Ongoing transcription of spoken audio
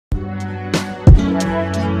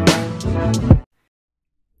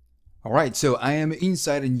All right, so I am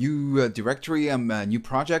inside a new directory, a new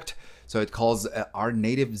project. So it calls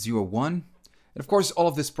rnative01. And of course, all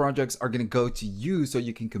of these projects are going to go to you so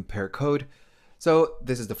you can compare code. So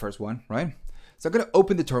this is the first one, right? So I'm going to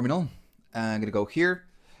open the terminal. I'm going to go here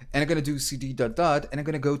and I'm going to do cd ... and I'm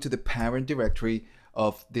going to go to the parent directory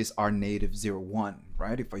of this rnative01,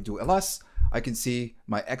 right? If I do ls, I can see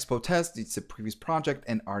my expo test, it's a previous project,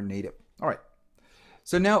 and rnative. All right.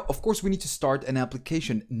 So now, of course, we need to start an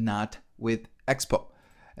application not with Expo.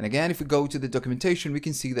 And again, if we go to the documentation, we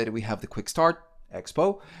can see that we have the quick start,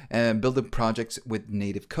 Expo, and building projects with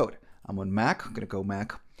native code. I'm on Mac, I'm gonna go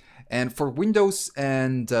Mac. And for Windows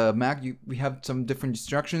and Mac, we have some different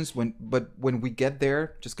instructions, but when we get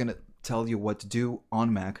there, just gonna tell you what to do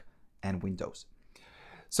on Mac and Windows.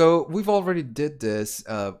 So we've already did this.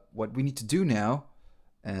 What we need to do now,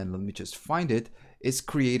 and let me just find it, is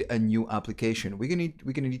create a new application. We're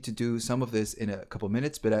gonna need to do some of this in a couple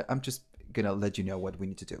minutes, but I'm just gonna let you know what we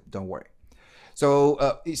need to do. Don't worry.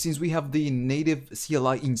 So since we have the native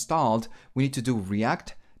CLI installed, we need to do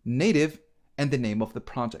React native and the name of the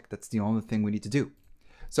project. That's the only thing we need to do.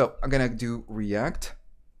 So I'm gonna do React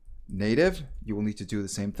native. You will need to do the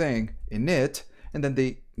same thing, init, and then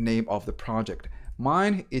the name of the project.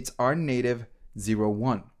 Mine, it's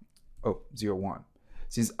rnative01. Oh, 01.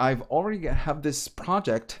 Since I've already have this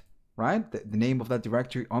project, right, the name of that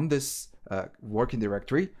directory on this working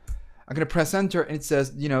directory, I'm gonna press enter and it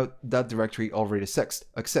says, you know, that directory already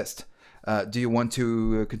exists. Do you want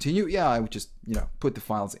to continue? Yeah, I would just, you know, put the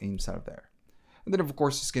files inside of there. And then of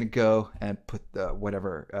course it's gonna go and put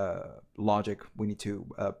whatever logic we need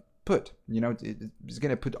to put. You know, it's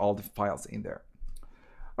gonna put all the files in there.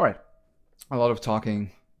 All right, a lot of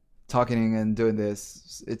talking and doing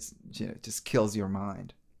this, it's, you know, it just kills your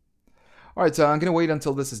mind. All right, so I'm gonna wait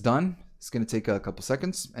until this is done. It's gonna take a couple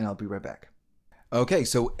seconds and I'll be right back. Okay,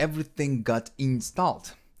 so everything got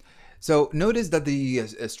installed. So notice that the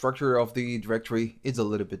structure of the directory is a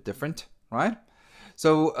little bit different, right?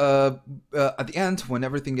 So at the end, when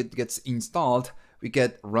everything gets installed, we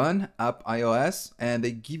get run app iOS, and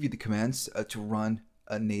they give you the commands to run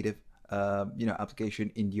a native application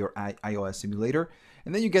in your iOS emulator,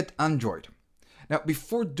 and then you get Android. Now,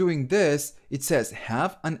 before doing this, it says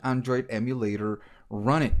have an Android emulator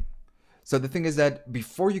running. So the thing is that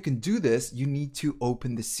before you can do this, you need to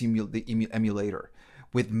open the emulator.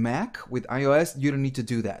 With Mac, with iOS, you don't need to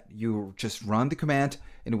do that. You just run the command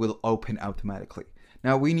and it will open automatically.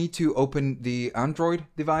 Now we need to open the Android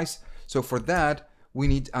device. So for that, we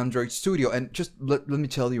need Android Studio. And just let me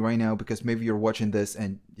tell you right now, because maybe you're watching this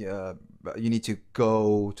and you need to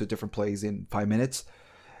go to a different place in 5 minutes.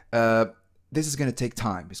 This is going to take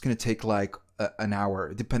time. It's going to take like an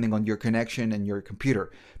hour, depending on your connection and your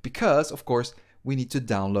computer, because of course we need to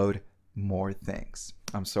download more things.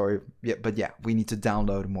 I'm sorry, but we need to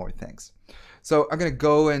download more things. So I'm going to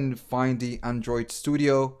go and find the Android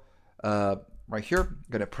Studio right here. I'm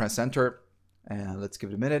going to press enter and let's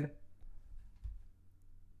give it a minute.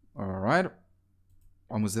 All right,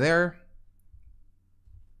 almost there.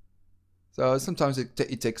 So sometimes it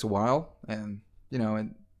takes a while, and you know,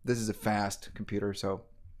 and this is a fast computer, so,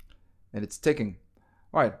 and it's taking.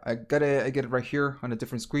 All right, I get it right here on a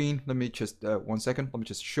different screen. Let me just 1 second. Let me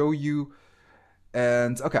just show you.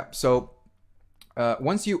 And okay, so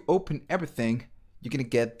once you open everything, you're gonna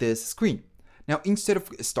get this screen. Now, instead of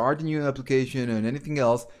starting a new application and anything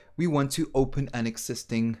else, we want to open an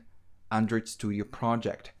existing Android Studio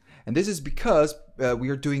project. And this is because we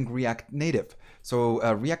are doing React Native. So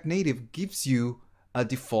React Native gives you a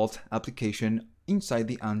default application inside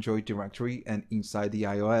the Android directory, and inside the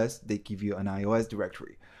iOS, they give you an iOS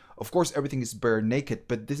directory. Of course, everything is bare naked,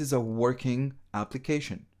 but this is a working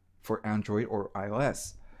application for Android or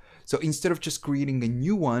iOS. So instead of just creating a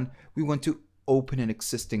new one, we want to open an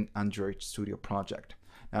existing Android Studio project.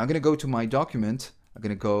 Now I'm gonna go to my document, I'm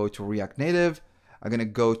gonna go to React Native, I'm gonna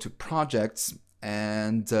go to projects,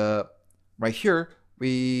 and right here,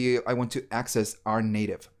 I want to access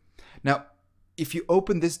rnative. Now, if you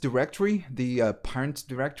open this directory, the parent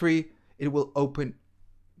directory, it will open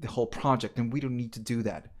the whole project, and we don't need to do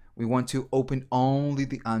that. We want to open only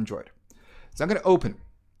the Android. So I'm gonna open.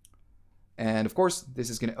 And of course, this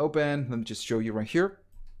is gonna open. Let me just show you right here.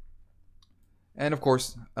 And of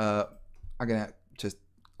course, I'm gonna just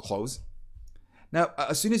close. Now,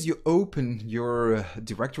 as soon as you open your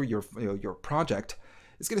directory, your project,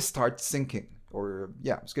 it's gonna start syncing, or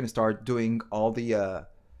it's gonna start doing all the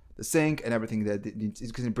sync and everything that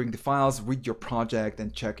it's gonna bring the files, read your project,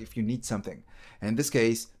 and check if you need something. And in this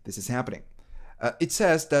case, this is happening. It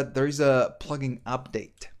says that there is a plugin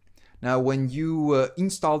update. Now, when you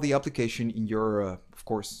install the application in your, of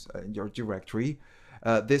course, in your directory,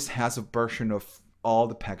 this has a version of all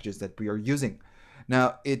the packages that we are using.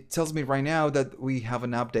 Now, it tells me right now that we have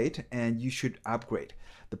an update and you should upgrade.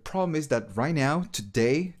 The problem is that right now,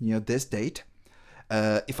 today, this date,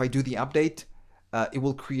 if I do the update, it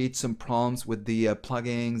will create some problems with the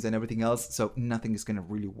plugins and everything else, so nothing is going to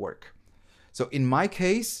really work. So in my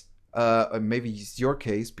case, maybe it's your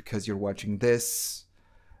case because you're watching this,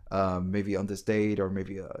 maybe on this date or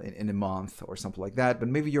maybe in a month or something like that, but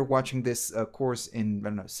maybe you're watching this course in, I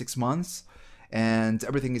don't know, 6 months, and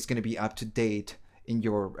everything is going to be up to date in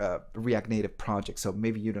your React Native project, so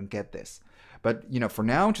maybe you don't get this. But for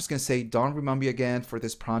now, I'm just going to say don't remind me again for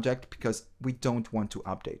this project because we don't want to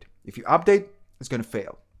update. If you update, it's going to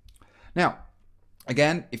fail. Now,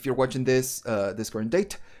 again, if you're watching this this current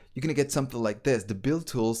date, you're going to get something like this. The build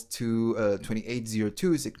tools to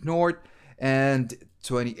 2802 is ignored and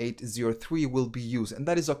 2803 will be used, and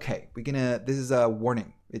that is okay. This is a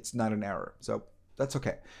warning. It's not an error. So that's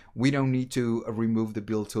okay. We don't need to remove the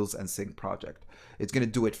build tools and sync project. It's going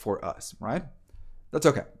to do it for us, right? That's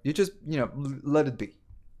okay. You just, let it be.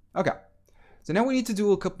 Okay. So now we need to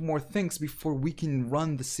do a couple more things before we can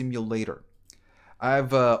run the simulator.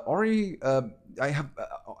 I've already, I have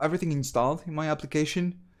everything installed in my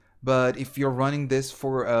application, but if you're running this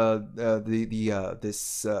for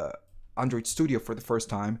this Android Studio for the first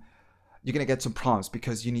time, you're gonna get some problems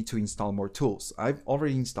because you need to install more tools. I've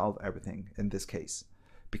already installed everything in this case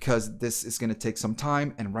because this is gonna take some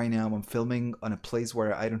time, and right now I'm filming on a place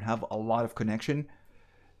where I don't have a lot of connection.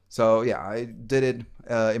 So yeah, I did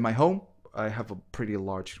it in my home. I have a pretty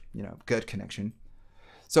large, good connection.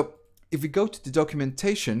 So if we go to the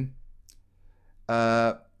documentation,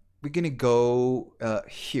 we're gonna go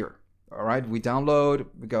here. All right, we download,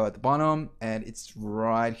 we go at the bottom, and it's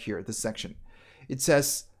right here, this section. It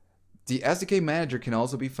says the Sdk Manager can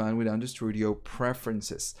also be found within the Studio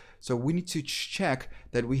preferences. So we need to check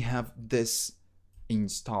that we have this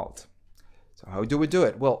installed. So how do we do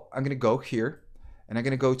it? Well, I'm gonna go here, and I'm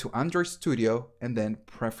gonna go to Android Studio and then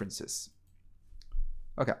Preferences.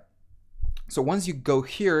 Okay, so once you go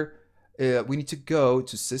here, we need to go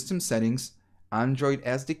to System Settings, Android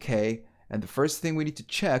SDK, and the first thing we need to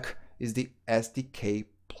check is the Sdk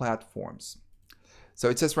Platforms. So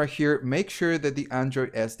it says right here, make sure that the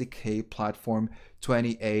Android Sdk Platform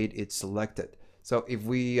 28 is selected. So if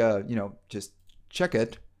we, just check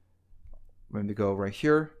it, when we go right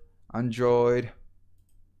here, Android,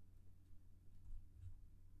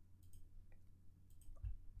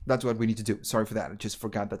 that's what we need to do. Sorry for that, I just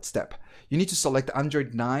forgot that step. You need to select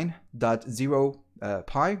Android 9.0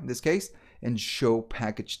 pi in this case and show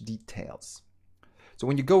package details. So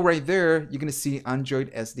when you go right there, you're gonna see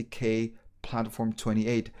Android SDK Platform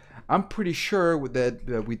 28. I'm pretty sure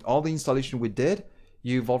that with all the installation we did,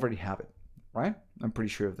 you've already have it, right? I'm pretty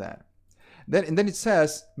sure of that. Then it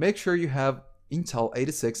says, make sure you have Intel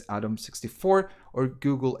 86 Atom 64 or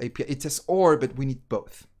Google API. It says or, but we need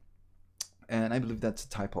both. And I believe that's a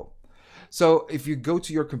typo. So if you go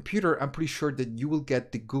to your computer, I'm pretty sure that you will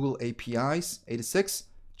get the Google APIs 86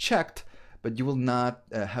 checked, but you will not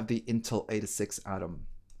have the Intel 86 Atom.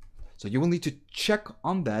 So you will need to check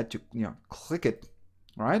on that to click it,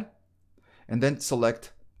 right? And then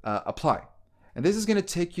select apply. And this is going to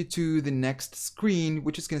take you to the next screen,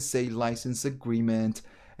 which is going to say license agreement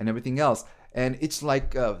and everything else. And it's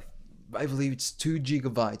like I believe it's 2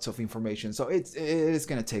 GB of information, so it is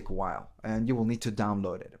going to take a while, and you will need to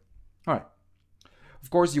download it. All right. Of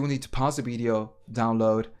course, you will need to pause the video,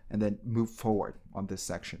 download, and then move forward on this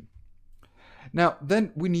section. Now,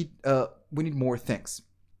 then we need more things.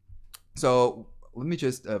 So let me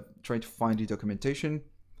just try to find the documentation.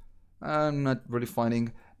 I'm not really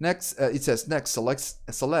finding. Next, it says next, select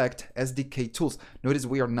SDK tools. Notice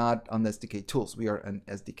we are not on SDK tools. We are on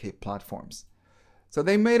Sdk Platforms. So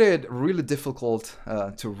they made it really difficult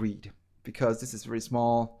to read because this is very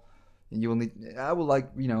small, and you will need. I would like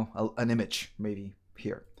an image maybe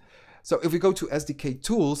here. So if we go to Sdk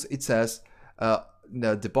tools, it says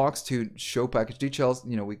the box to show package details.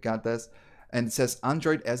 We got this. And it says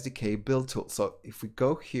Android SDK build tools. So if we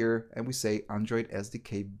go here and we say Android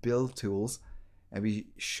SDK build tools and we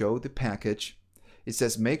show the package, it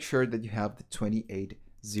says make sure that you have the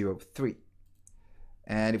 2803.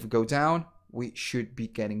 And if we go down, we should be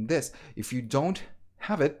getting this. If you don't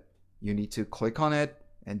have it, you need to click on it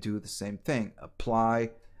and do the same thing, apply,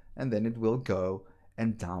 and then it will go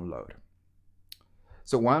and download.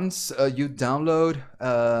 So once you download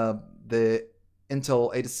the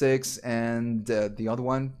Intel 86 and the other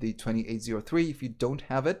one, the 2803, if you don't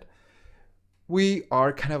have it, we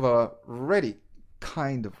are kind of ready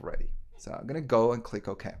kind of ready. So I'm gonna go and click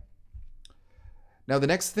OK. Now the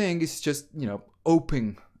next thing is just,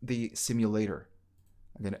 open the simulator.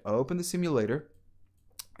 I'm gonna open the simulator,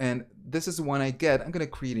 and this is the one I get. I'm gonna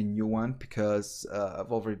create a new one because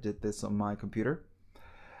I've already did this on my computer.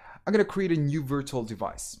 I'm gonna create a new virtual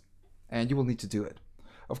device, and you will need to do it.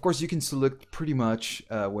 Of course, you can select pretty much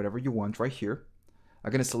whatever you want right here.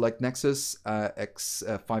 I'm gonna select Nexus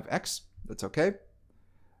X5X. That's okay.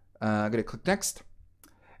 I'm gonna click next,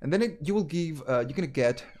 and then you will give. You're gonna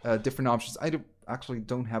get different options. I actually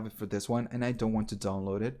don't have it for this one, and I don't want to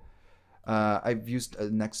download it. I've used a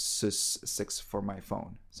Nexus 6 for my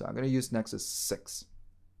phone, so I'm gonna use Nexus 6.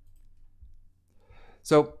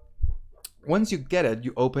 So once you get it,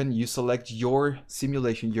 you open, you select your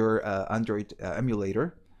simulation, your Android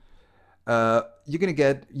emulator. You're gonna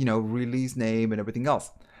get, release name and everything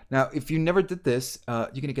else. Now, if you never did this,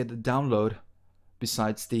 you're gonna get the download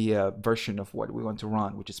besides the version of what we want to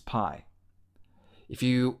run, which is Pi. If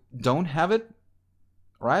you don't have it,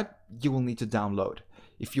 right, you will need to download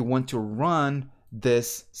if you want to run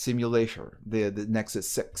this simulation, the Nexus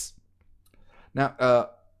 6. Now,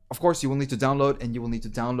 of course, you will need to download, and you will need to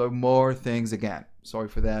download more things again. Sorry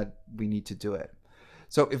for that, we need to do it.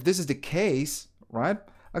 So if this is the case, right,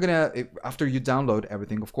 after you download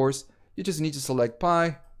everything, of course, you just need to select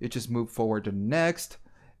Pi, you just move forward to next,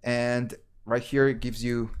 and right here it gives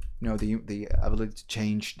you, the ability to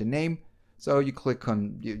change the name. So you click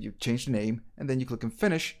on, you change the name, and then you click on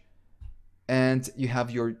finish, and you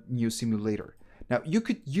have your new simulator. Now you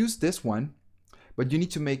could use this one, but you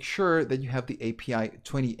need to make sure that you have the API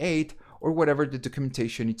 28 or whatever the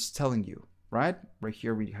documentation is telling you, right? Right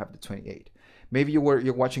here we have the 28. Maybe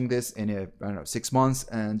you're watching this in I don't know, 6 months,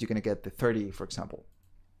 and you're gonna get the 30, for example.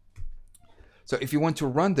 So if you want to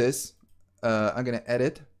run this, I'm gonna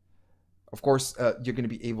edit. Of course, you're gonna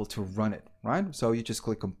be able to run it, right? So you just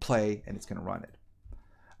click on play, and it's gonna run it.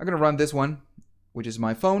 I'm gonna run this one, which is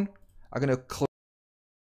my phone. I'm gonna click,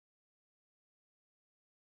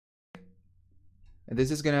 and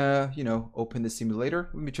this is gonna, open the simulator.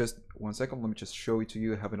 Let me just, 1 second, let me just show it to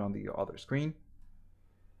you. I have it on the other screen.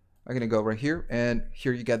 I'm gonna go right here, and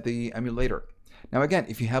here you get the emulator. Now again,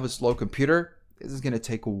 if you have a slow computer, this is gonna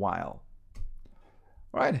take a while.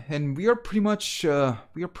 All right, and we are pretty much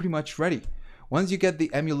ready. Once you get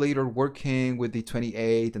the emulator working with the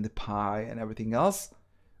 28 and the Pi and everything else,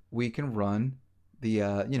 we can run the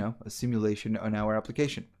a simulation on our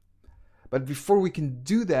application. But before we can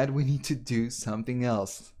do that, we need to do something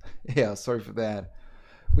else. Yeah, sorry for that.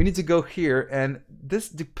 We need to go here, and this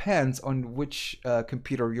depends on which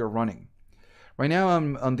computer you're running. Right now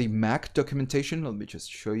I'm on the Mac documentation. Let me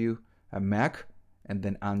just show you a Mac and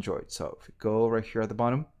then Android. So if you go right here at the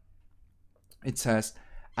bottom, it says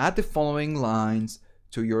add the following lines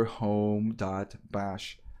to your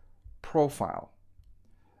home.bash profile.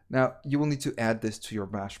 Now you will need to add this to your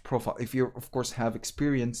bash profile. If you of course have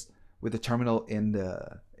experience with the terminal in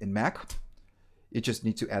Mac, you just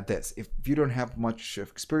need to add this. If you don't have much of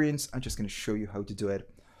experience, I'm just going to show you how to do it.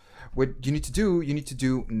 What you need to do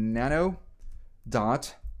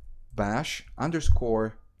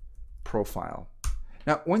nano.bash_profile.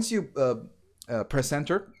 Now once you press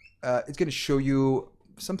enter, it's going to show you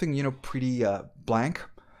something pretty blank.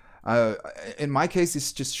 In my case,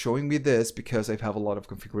 it's just showing me this because I have a lot of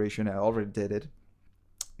configuration. I already did it.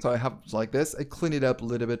 So I have like this. I clean it up a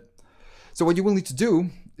little bit. So what you will need to do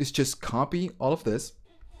is just copy all of this.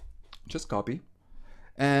 Just copy.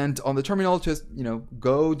 And on the terminal, just,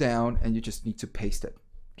 go down and you just need to paste it.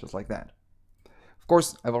 Just like that. Of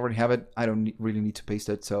course, I've already have it. I don't really need to paste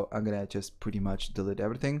it. So I'm going to just pretty much delete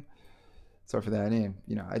everything. Sorry for that. I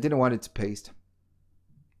didn't want it to paste.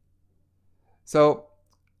 So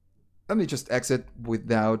let me just exit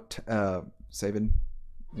without saving,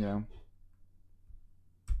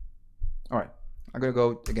 All right, I'm gonna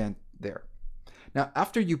go again there. Now,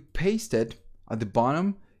 after you paste it, at the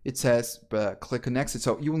bottom, it says click on exit.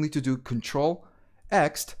 So you will need to do Control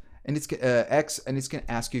X, and it's gonna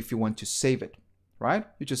ask you if you want to save it, right?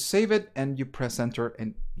 You just save it and you press enter,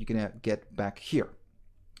 and you're gonna get back here.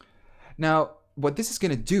 Now, what this is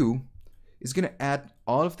gonna do is gonna add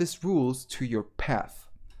all of these rules to your path.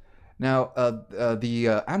 Now,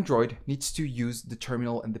 the Android needs to use the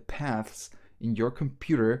terminal and the paths in your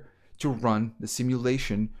computer to run the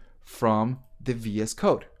simulation from the VS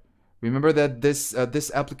Code. Remember that this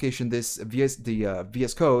application, the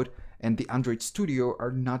VS Code and the Android Studio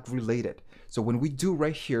are not related. So when we do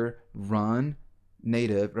right here, run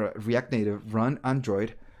native, React Native, run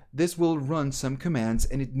Android, this will run some commands,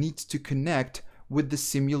 and it needs to connect with the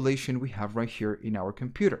simulation we have right here in our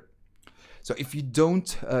computer. So if you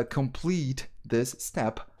don't complete this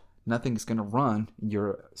step, nothing is going to run in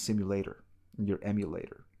your simulator, in your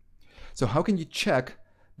emulator. So how can you check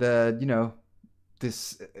that,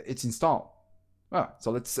 it's installed? Well,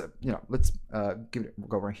 so let's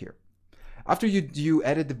go right here. After you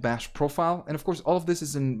edit the bash profile, and of course all of this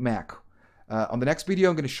is in Mac. On the next video,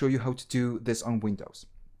 I'm going to show you how to do this on Windows.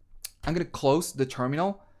 I'm going to close the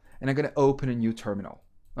terminal and I'm going to open a new terminal.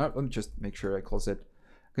 Let me just make sure I close it.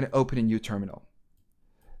 I'm going to open a new terminal.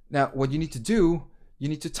 Now, what you need to do, you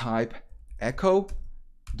need to type echo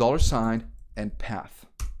 $, and path.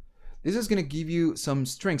 This is going to give you some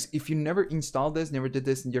strings. If you never installed this, never did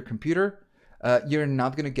this in your computer, you're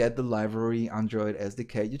not going to get the library Android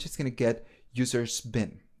SDK. You're just going to get user's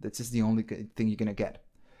bin. This is the only thing you're going to get.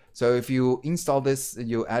 So if you install this,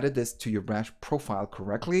 you added this to your bash profile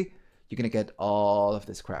correctly, you're going to get all of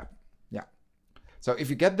this crap. Yeah. So if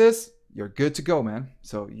you get this, you're good to go, man.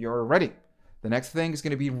 So you're ready. The next thing is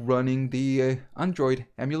going to be running the Android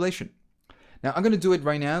emulation. Now I'm going to do it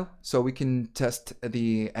right now so we can test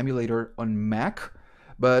the emulator on Mac.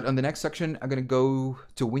 But on the next section, I'm going to go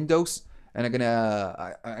to Windows and I'm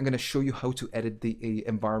going to show you how to edit the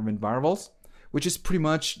environment variables, which is pretty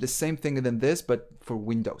much the same thing than this, but for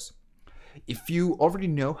Windows. If you already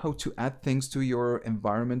know how to add things to your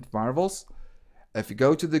environment variables, if you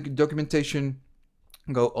go to the documentation,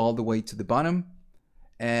 go all the way to the bottom,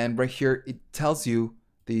 and right here it tells you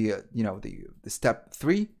the step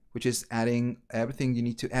 3, which is adding everything you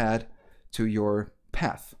need to add to your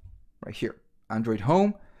path right here, Android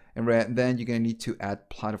home, and then you're going to need to add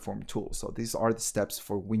platform tools. So these are the steps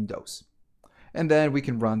for Windows, and then we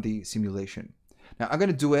can run the simulation. Now I'm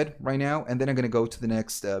going to do it right now, and then I'm going to go to the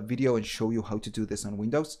next video and show you how to do this on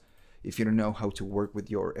Windows if you don't know how to work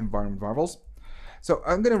with your environment variables. So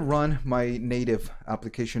I'm going to run my native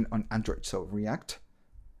application on Android. So React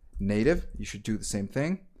native, you should do the same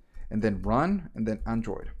thing, and then run, and then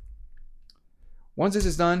Android. Once this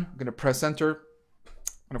is done, I'm going to press enter.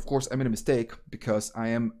 And of course I made a mistake because I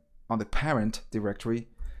am on the parent directory.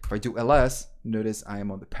 If I do ls, notice I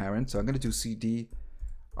am on the parent. So I'm going to do cd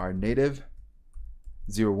our native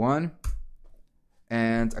 01,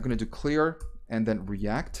 and I'm going to do clear, and then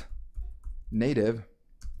React native,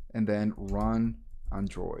 and then run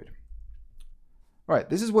Android. All right,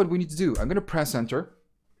 this is what we need to do. I'm going to press enter,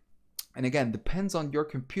 and again, depends on your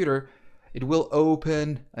computer, it will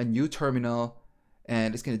open a new terminal,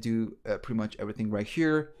 and it's going to do pretty much everything right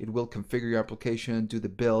here. It will configure your application, do the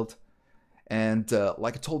build, and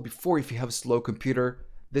like I told before, if you have a slow computer,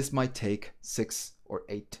 this might take 6 or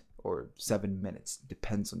 8 or 7 minutes,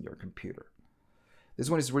 depends on your computer.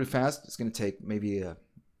 This one is really fast. It's going to take maybe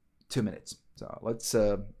 2 minutes. So let's,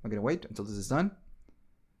 I'm going to wait until this is done.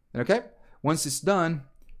 Okay, once it's done,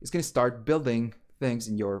 it's going to start building things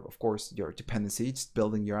in your, of course, your dependency. It's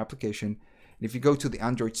building your application. And if you go to the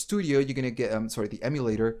Android Studio, you're going to get, the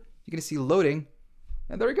emulator, you're going to see loading,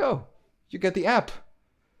 and there you go. You get the app.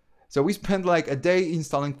 So we spent like a day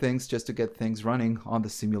installing things just to get things running on the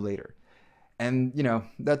simulator. And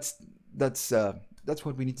that's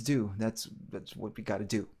what we need to do. That's what we got to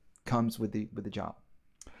do. Comes with the job.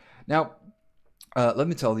 Now, let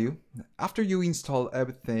me tell you, after you install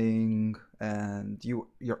everything and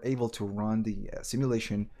you're able to run the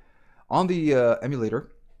simulation on the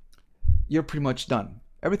emulator, you're pretty much done.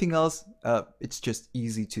 Everything else, it's just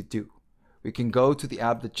easy to do. We can go to the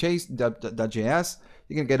app.js.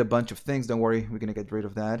 You can get a bunch of things. Don't worry, we're gonna get rid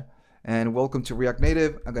of that. And welcome to React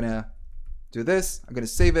Native. I'm gonna do this, I'm going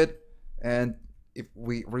to save it, and if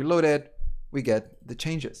we reload it, we get the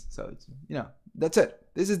changes. So it's, that's it.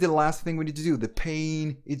 This is the last thing we need to do. The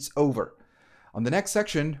pain, it's over. On the next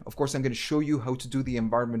section, of course, I'm going to show you how to do the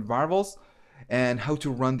environment variables and how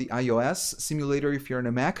to run the iOS simulator if you're on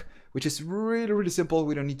a Mac, which is really, really simple.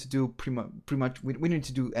 We don't need to do pretty much, we don't need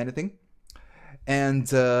to do anything. And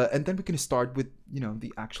then we're going to start with,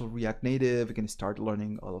 the actual React Native. We're going to start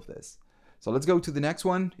learning all of this. So let's go to the next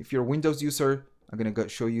one. If you're a Windows user, I'm going to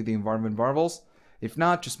show you the environment variables. If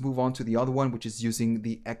not, just move on to the other one, which is using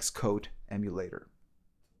the Xcode Emulator.